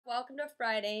Welcome to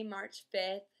Friday, March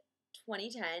 5th,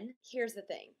 2010. Here's the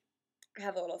thing. I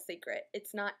have a little secret.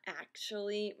 It's not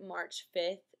actually March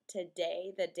 5th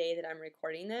today, the day that I'm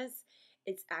recording this.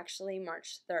 It's actually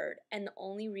March 3rd. And the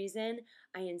only reason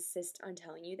I insist on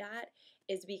telling you that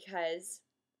is because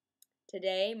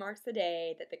today marks the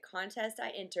day that the contest I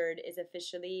entered is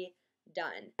officially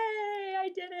done. Yay, I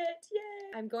did it!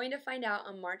 Yay! I'm going to find out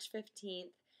on March 15th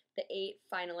the 8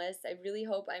 finalists. I really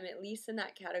hope I'm at least in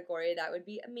that category. That would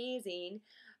be amazing.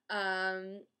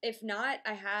 If not,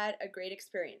 I had a great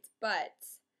experience, but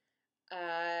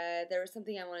there was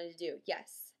something I wanted to do.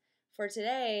 Yes. For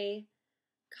today,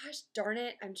 gosh darn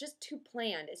it, I'm just too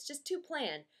planned. It's just too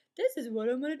planned. This is what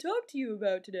I'm going to talk to you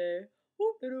about today.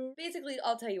 Basically,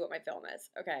 I'll tell you what my film is,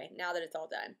 okay, now that it's all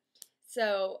done.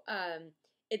 So,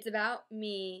 it's about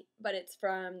me, but it's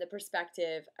from the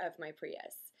perspective of my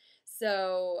Prius.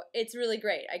 So it's really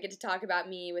great. I get to talk about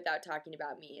me without talking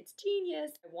about me. It's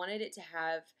genius. I wanted it to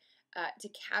have, to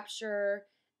capture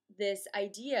this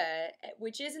idea,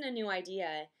 which isn't a new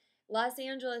idea. Los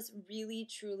Angeles really,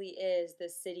 truly is the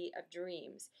city of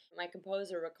dreams. My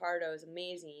composer, Ricardo, is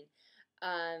amazing.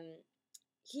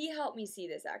 He helped me see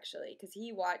this, actually, because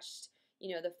he watched,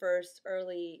 the first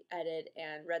early edit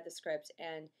and read the script,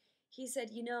 and he said,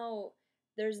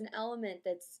 there's an element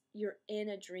that's you're in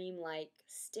a dreamlike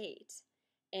state,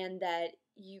 and that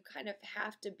you kind of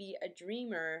have to be a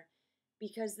dreamer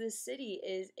because this city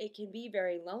it can be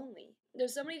very lonely.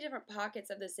 There's so many different pockets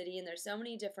of the city, and there's so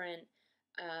many different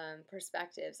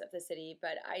perspectives of the city,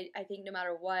 but I think no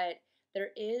matter what, there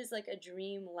is like a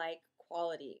dream-like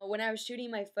quality. When I was shooting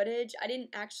my footage, I didn't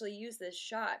actually use this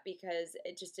shot because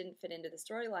it just didn't fit into the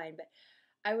storyline, but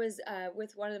I was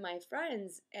with one of my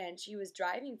friends, and she was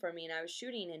driving for me, and I was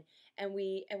shooting, and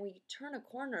we turn a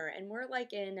corner, and we're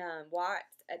like in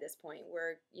Watts at this point.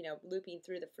 We're looping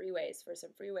through the freeways for some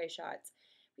freeway shots.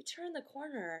 We turn the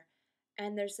corner,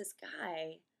 and there's this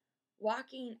guy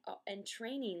walking and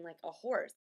training like a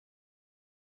horse.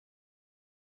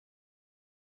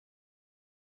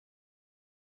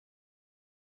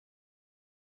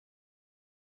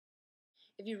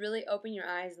 If you really open your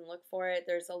eyes and look for it,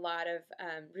 there's a lot of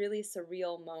really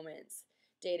surreal moments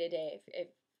day to day. If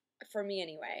for me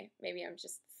anyway, maybe I'm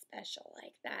just special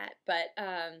like that. But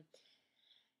yeah.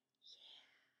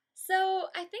 So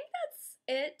I think that's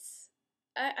it.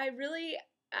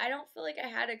 I don't feel like I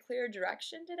had a clear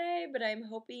direction today, but I'm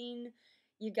hoping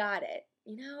you got it.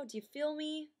 Do you feel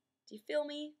me? Do you feel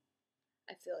me?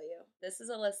 I feel you. This is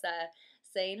Alyssa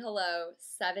saying hello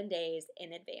 7 days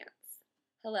in advance.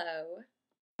 Hello.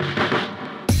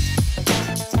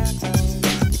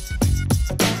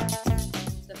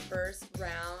 The first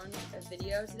round of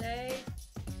video today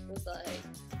was like,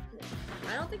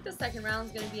 I don't think the second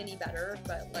round's going to be any better,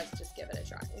 but let's just give it a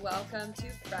try. Welcome to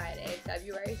Friday,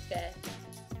 February 5th.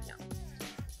 No.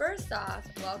 First off,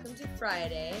 welcome to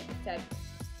Friday, It's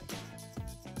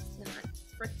not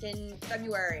frickin'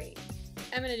 February.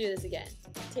 I'm going to do this again.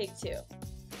 Take 2.